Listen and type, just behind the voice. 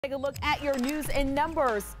Take a look at your news and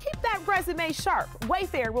numbers. Keep that resume sharp.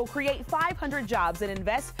 Wayfair will create 500 jobs and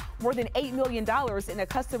invest more than $8 million in a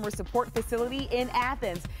customer support facility in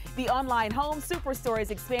Athens. The online home superstore is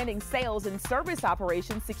expanding sales and service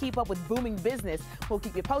operations to keep up with booming business. We'll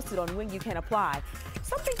keep you posted on when you can apply.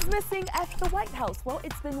 Something's missing at the White House. Well,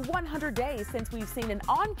 it's been 100 days since we've seen an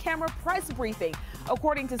on-camera press briefing.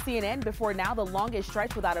 According to CNN, before now, the longest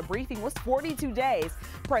stretch without a briefing was 42 days.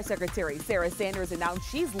 Press Secretary Sarah Sanders announced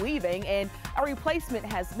she's leaving and a replacement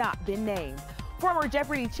has not been named. Former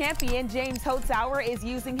Jeopardy champion James Holzhauer is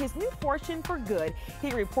using his new fortune for good. He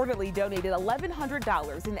reportedly donated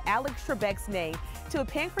 $1,100 in Alex Trebek's name to a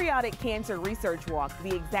pancreatic cancer research walk.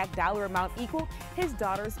 The exact dollar amount equaled his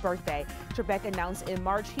daughter's birthday. Trebek announced in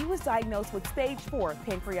March he was diagnosed with stage 4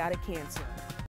 pancreatic cancer.